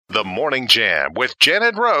The Morning Jam with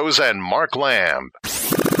Janet Rose and Mark Lamb.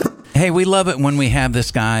 Hey, we love it when we have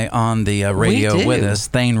this guy on the radio with us,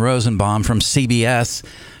 Thane Rosenbaum from CBS.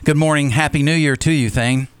 Good morning. Happy New Year to you,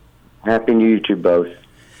 Thane. Happy New Year to both.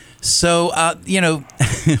 So,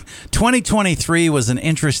 2023 was an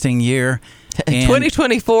interesting year. And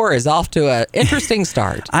 2024 is off to an interesting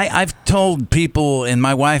start. I've told people, and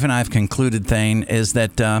my wife and I have concluded, Thane, is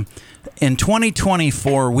that in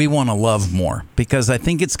 2024, we want to love more, because I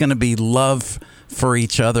think it's going to be love for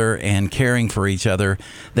each other and caring for each other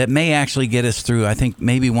that may actually get us through, I think,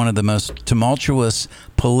 maybe one of the most tumultuous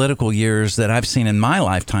political years that I've seen in my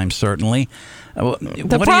lifetime, certainly.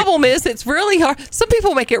 The problem is it's really hard. Some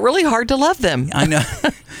people make it really hard to love them. I know.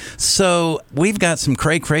 So we've got some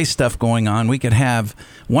cray-cray stuff going on. We could have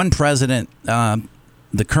one president,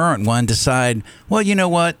 the current one, decide, well, you know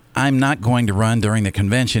what, I'm not going to run during the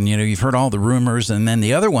convention. You know, you've heard all the rumors. And then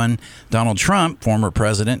the other one, Donald Trump, former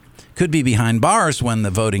president, could be behind bars when the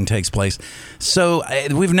voting takes place. So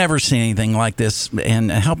we've never seen anything like this,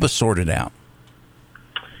 and help us sort it out.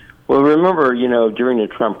 Well, remember, during the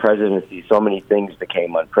Trump presidency, so many things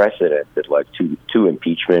became unprecedented, like two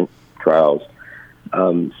impeachment trials.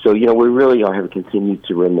 So, we really have continued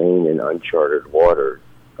to remain in uncharted waters.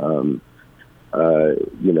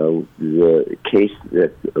 The case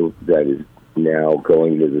that is now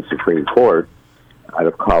going to the Supreme Court out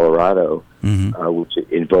of Colorado, which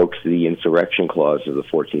invokes the insurrection clause of the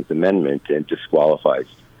 14th Amendment and disqualifies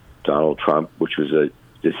Donald Trump, which was a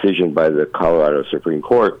decision by the Colorado Supreme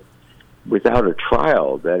Court, without a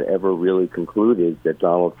trial that ever really concluded that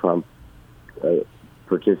Donald Trump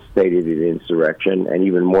participated in insurrection, and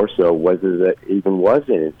even more so, whether that even was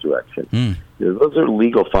an insurrection. Those are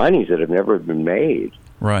legal findings that have never been made.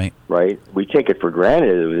 Right. We take it for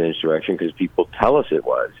granted it was an insurrection because people tell us it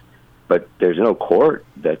was, but there's no court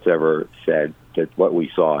that's ever said that what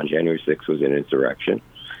we saw on January 6th was an insurrection.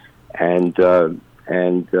 And no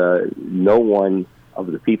one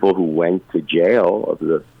of the people who went to jail, of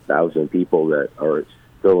the 1,000 people that are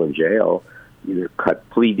still in jail, either cut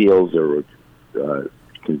plea deals or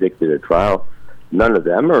convicted at trial. None of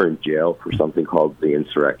them are in jail for something called the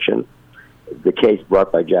insurrection. The case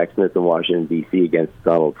brought by Jack Smith in Washington, D.C. against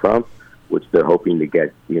Donald Trump, which they're hoping to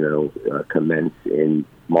get, commence in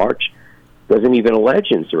March, doesn't even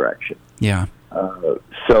allege insurrection. Yeah.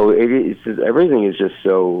 So everything is just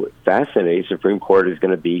so fascinating. Supreme Court is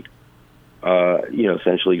going to be,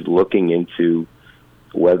 essentially looking into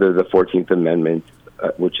whether the 14th Amendment,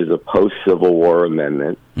 which is a post-Civil War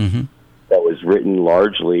amendment that was written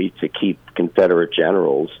largely to keep Confederate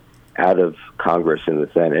generals out of Congress and the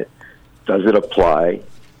Senate, does it apply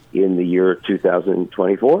in the year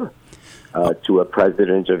 2024 to a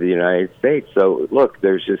president of the United States? So, look,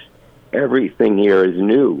 there's just everything here is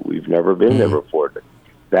new. We've never been there before.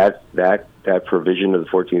 That provision of the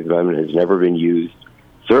 14th Amendment has never been used,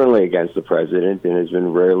 certainly against the president, and has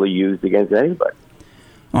been rarely used against anybody.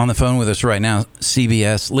 On the phone with us right now,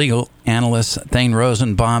 CBS legal analyst Thane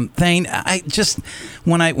Rosenbaum. Thane, I just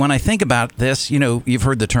when I think about this, you've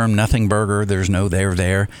heard the term nothing burger. There's no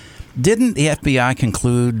there. Didn't the FBI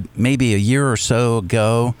conclude maybe a year or so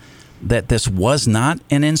ago that this was not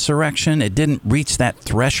an insurrection? It didn't reach that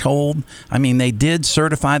threshold. I mean, they did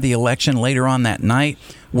certify the election later on that night.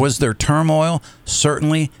 Was there turmoil?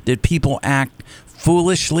 Certainly. Did people act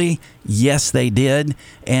foolishly? Yes, they did.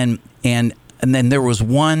 And then there was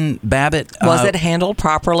one Babbitt. Was it handled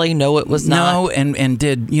properly? No, it was not. No, and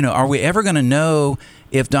did, are we ever going to know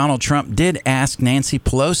if Donald Trump did ask Nancy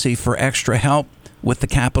Pelosi for extra help with the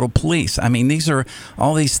Capitol Police? I mean, these are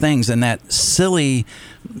all these things, and that silly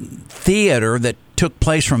theater that took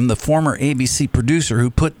place from the former ABC producer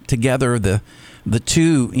who put together the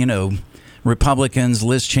two, Republicans,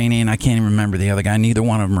 Liz Cheney, and I can't even remember the other guy. Neither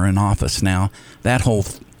one of them are in office now. That whole,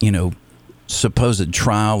 supposed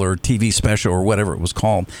trial or TV special or whatever it was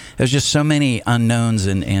called. There's just so many unknowns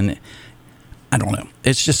and I don't know.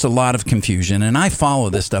 It's just a lot of confusion, and I follow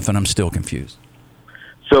this stuff and I'm still confused.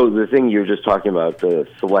 So the thing you're just talking about, the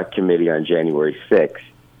Select Committee on January 6th,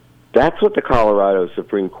 that's what the Colorado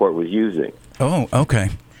Supreme Court was using. Oh, okay.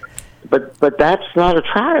 But that's not a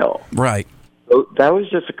trial. Right. So that was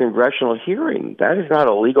just a congressional hearing. That is not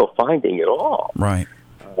a legal finding at all. Right.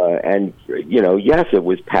 And, yes, it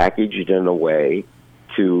was packaged in a way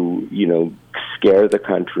to, scare the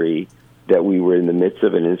country that we were in the midst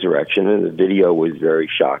of an insurrection, and the video was very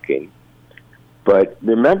shocking. But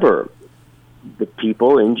remember, the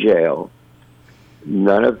people in jail,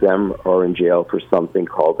 none of them are in jail for something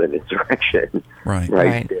called an insurrection.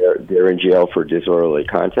 Right. They're in jail for disorderly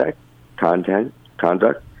conduct.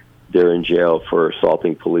 They're in jail for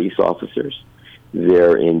assaulting police officers.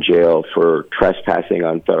 They're in jail for trespassing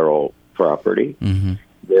on federal property. Mm-hmm.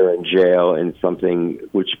 They're in jail in something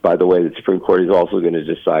which, by the way, the Supreme Court is also going to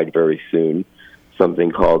decide very soon,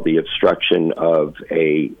 something called the obstruction of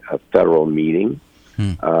a federal meeting.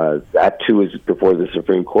 That, too, is before the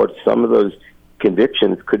Supreme Court. Some of those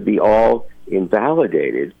convictions could be all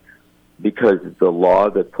invalidated because the law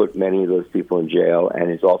that put many of those people in jail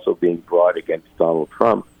and is also being brought against Donald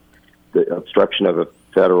Trump, the obstruction of a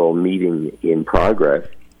federal meeting in progress,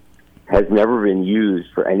 has never been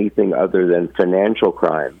used for anything other than financial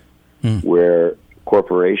crimes, where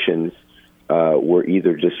corporations were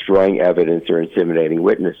either destroying evidence or intimidating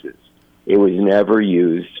witnesses. It was never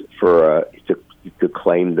used for to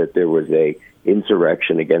claim that there was a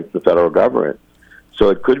insurrection against the federal government. So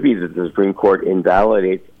it could be that the Supreme Court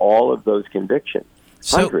invalidates all of those convictions.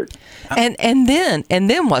 Hundreds. And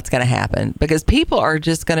then what's going to happen? Because people are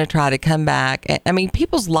just going to try to come back. I mean,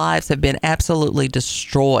 people's lives have been absolutely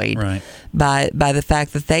destroyed by the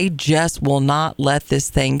fact that they just will not let this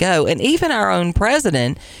thing go. And even our own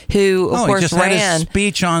president, who of course he just ran had his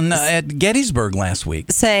speech on at Gettysburg last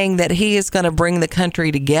week, saying that he is going to bring the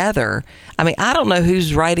country together. I mean, I don't know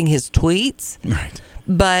who's writing his tweets,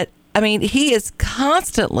 but I mean, he is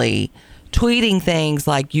constantly tweeting things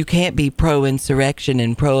like you can't be pro-insurrection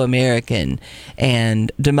and pro-American and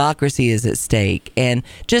democracy is at stake, and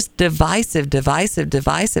just divisive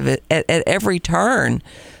at every turn.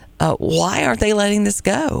 Why aren't they letting this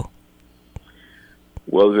go?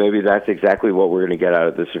 Well, maybe that's exactly what we're going to get out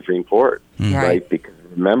of the Supreme Court, right? Because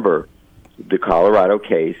remember, the Colorado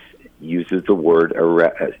case uses the word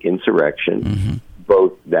insurrection,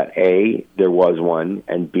 both that A, there was one,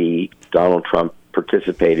 and B, Donald Trump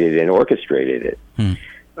participated and orchestrated it.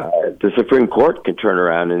 The Supreme Court can turn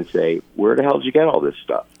around and say, where the hell did you get all this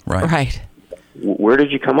stuff? Right. Where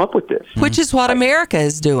did you come up with this? Which is what America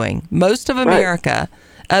is doing. Most of America,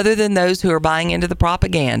 other than those who are buying into the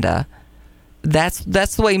propaganda, that's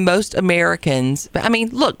the way most Americans. I mean,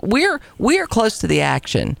 look, we're close to the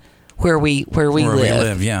action where we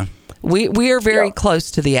live. Yeah. We are very close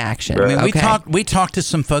to the action. I mean, we talked to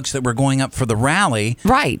some folks that were going up for the rally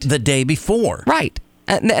the day before.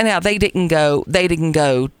 Now they didn't go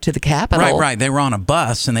to the Capitol. Right. They were on a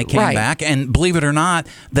bus and they came back, and believe it or not,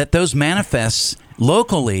 that those manifests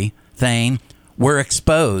locally, Thane, were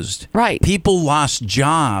exposed. People lost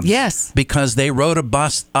jobs because they rode a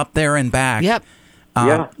bus up there and back.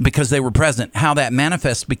 Because they were present. How that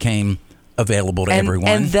manifest became available to everyone.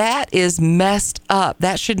 And that is messed up.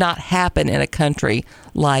 That should not happen in a country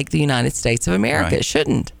like the United States of America. It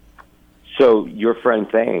shouldn't. So your friend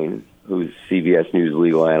Thane, who's CBS News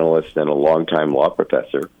legal analyst and a longtime law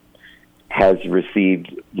professor, has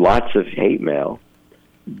received lots of hate mail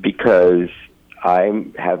because I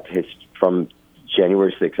have from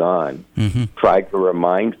January 6th on tried to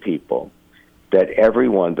remind people that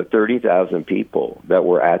everyone, the 30,000 people that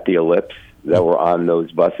were at the Ellipse, that were on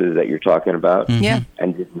those buses that you're talking about,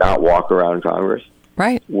 and did not walk around Congress,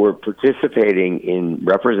 were participating in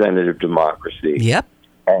representative democracy.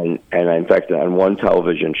 And in fact, on one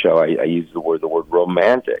television show, I used the word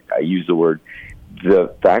romantic. I used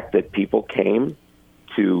the fact that people came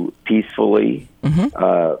to peacefully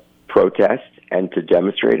protest and to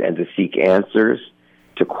demonstrate and to seek answers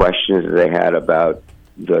to questions that they had about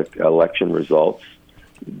the election results.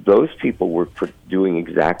 Those people were doing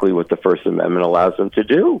exactly what the First Amendment allows them to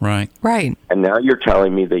do. Right. And now you're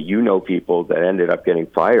telling me that you know people that ended up getting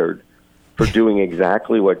fired for doing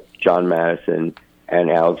exactly what John Madison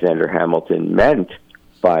and Alexander Hamilton meant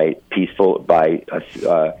by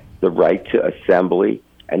the right to assembly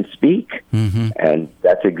and speak. And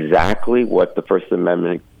that's exactly what the First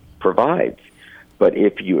Amendment provides. But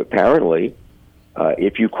if you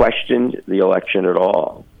questioned the election at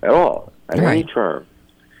all, at any term,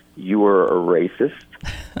 you were a racist,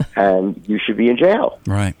 and you should be in jail.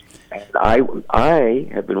 Right. And I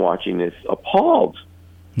have been watching this appalled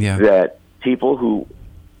that people who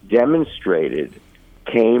demonstrated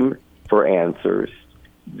came for answers.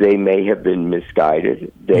 They may have been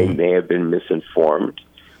misguided. They may have been misinformed.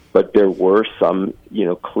 But there were some,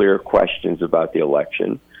 clear questions about the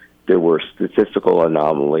election. There were statistical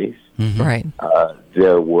anomalies.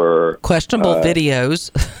 There were questionable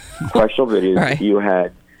videos. Right. You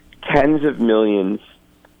had tens of millions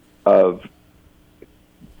of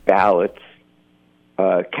ballots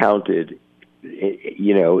counted.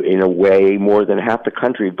 In a way, more than half the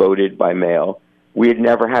country voted by mail. We had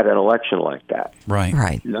never had an election like that.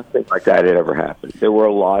 Right. Nothing like that had ever happened. There were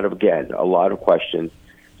a lot of questions.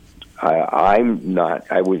 I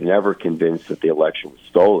was never convinced that the election was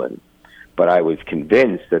stolen, but I was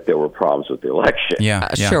convinced that there were problems with the election.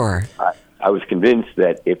 Sure. I was convinced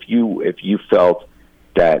that if you felt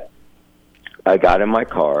that I got in my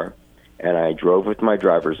car and I drove with my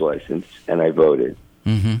driver's license and I voted,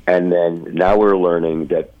 and then now we're learning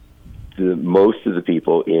that most of the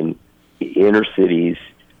people in inner cities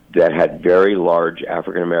that had very large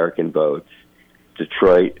African American votes,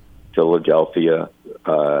 Detroit, Philadelphia,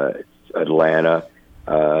 Atlanta,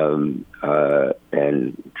 and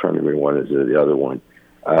I'm trying to remember one is the other one.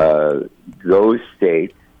 Those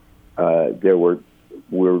states, there were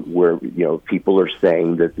people are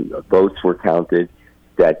saying that the votes were counted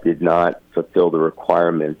that did not fulfill the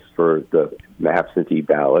requirements for the absentee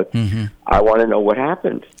ballot. I want to know what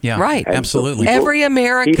happened. Yeah, right. And absolutely. So Every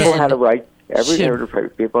American people had a right.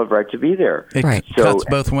 should. People have a right to be there. It Right. cuts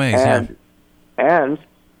both ways. And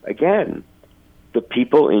again, the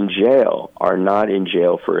people in jail are not in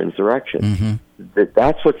jail for insurrection.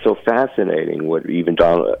 That's what's so fascinating. What even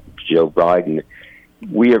Joe Biden,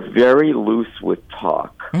 we are very loose with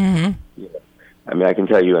talk. I mean, I can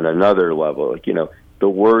tell you on another level, the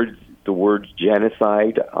words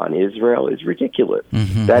genocide on Israel is ridiculous.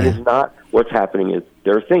 That is not what's happening.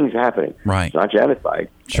 There are things happening. Right. It's not genocide.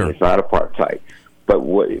 Sure. And it's not apartheid. But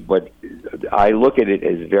what I look at it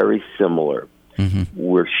as very similar.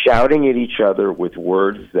 We're shouting at each other with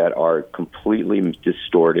words that are completely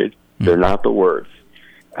distorted. They're not the words.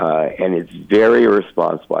 And it's very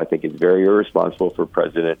irresponsible. I think it's very irresponsible for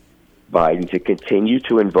President Biden to continue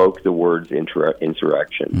to invoke the words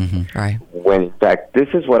insurrection. Right. When, in fact, this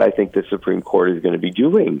is what I think the Supreme Court is going to be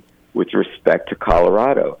doing with respect to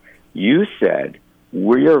Colorado. You said,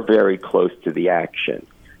 we are very close to the action.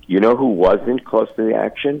 You know who wasn't close to the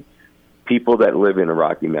action? People that live in the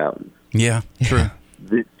Rocky Mountains. Yeah, true.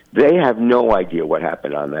 They have no idea what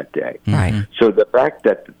happened on that day. Right. So the fact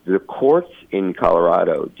that the courts in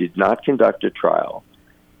Colorado did not conduct a trial,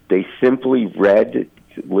 they simply read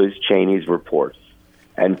Liz Cheney's reports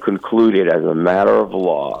and concluded as a matter of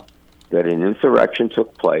law that an insurrection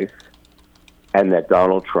took place and that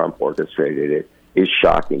Donald Trump orchestrated it is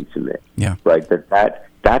shocking to me. Yeah. Right?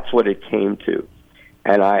 That's what it came to.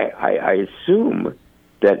 And I assume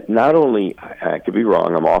that not only, I could be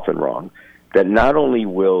wrong, I'm often wrong, that not only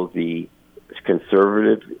will the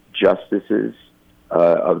conservative justices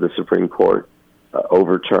of the Supreme Court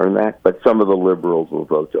overturn that, but some of the liberals will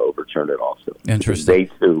vote to overturn it also. Interesting. They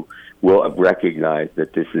too will recognize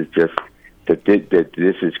that this is just that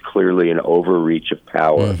this is clearly an overreach of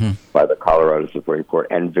power by the Colorado Supreme Court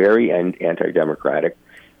and very anti-democratic.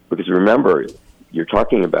 Because remember, you're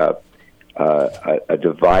talking about a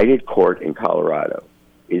divided court in Colorado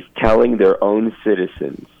is telling their own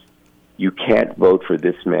citizens, you can't vote for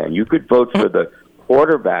this man. You could vote for the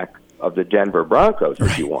quarterback of the Denver Broncos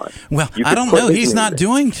if you want. Well, I don't know. He's not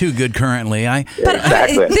doing too good currently.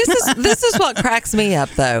 Exactly. This is what cracks me up,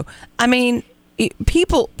 though. I mean,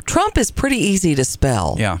 Trump is pretty easy to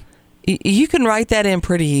spell. Yeah. You can write that in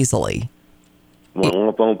pretty easily. Well,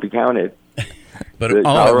 it won't be counted. But it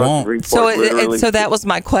won't. So that was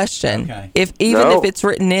my question. Okay. If it's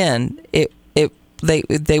written in,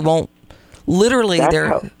 they won't. Literally,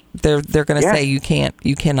 they're going to say you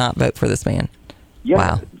cannot vote for this man. Yeah.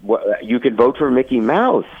 Wow. Well, you can vote for Mickey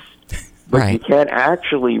Mouse, but right. You can't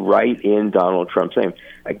actually write in Donald Trump's name.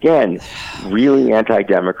 Again, really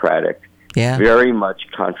anti-democratic. Yeah. Very much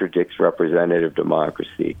contradicts representative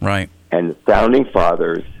democracy. Right. And the Founding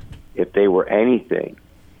Fathers, if they were anything,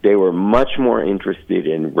 they were much more interested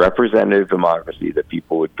in representative democracy, that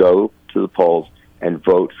people would go to the polls and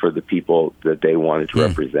vote for the people that they wanted to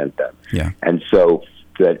represent them. Yeah. And so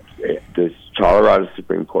that the Colorado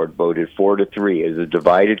Supreme Court voted 4-3 as a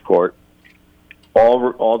divided court,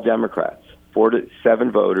 all Democrats,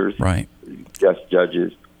 4-7 voters, right? Just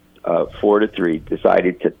judges, 4-3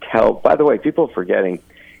 decided to tell. By the way, people are forgetting,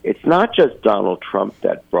 it's not just Donald Trump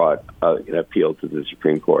that brought an appeal to the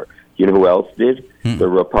Supreme Court. You know who else did? The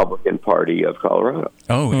Republican Party of Colorado.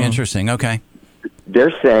 Oh, interesting. Okay.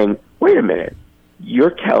 They're saying, wait a minute,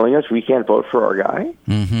 you're telling us we can't vote for our guy?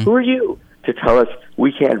 Who are you to tell us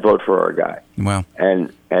we can't vote for our guy? Well,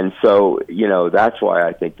 and so, that's why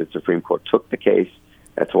I think the Supreme Court took the case.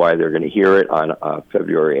 That's why they're going to hear it on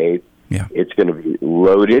February 8th. Yeah. It's going to be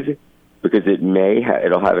loaded because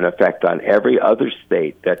it'll have an effect on every other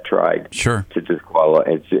state that tried to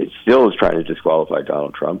disqualify. It still is trying to disqualify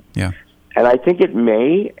Donald Trump. Yeah. And I think it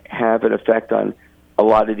may have an effect on a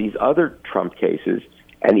lot of these other Trump cases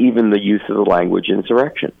and even the use of the language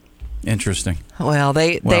insurrection. Interesting. Well,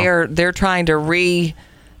 they're trying to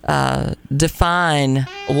define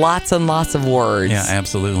lots and lots of words. Yeah,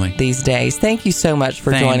 absolutely. These days. Thank you so much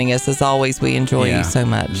for joining us. As always, we enjoy you so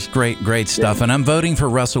much. It's great stuff. And I'm voting for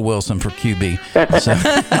Russell Wilson for QB. So.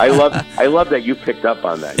 I love that you picked up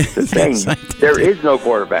on that. Yes, there is no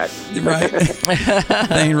quarterback. Right.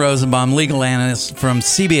 Thane Rosenbaum, legal analyst from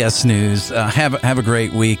CBS News. Have a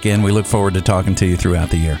great week, and we look forward to talking to you throughout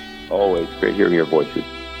the year. Always great hearing your voices.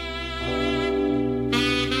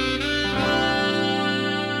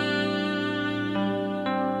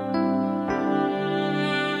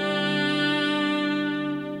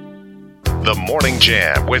 The Morning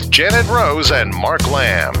Jam with Janet Rose and Mark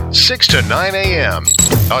Lamb, 6 to 9 a.m.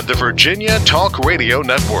 on the Virginia Talk Radio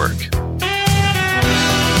Network.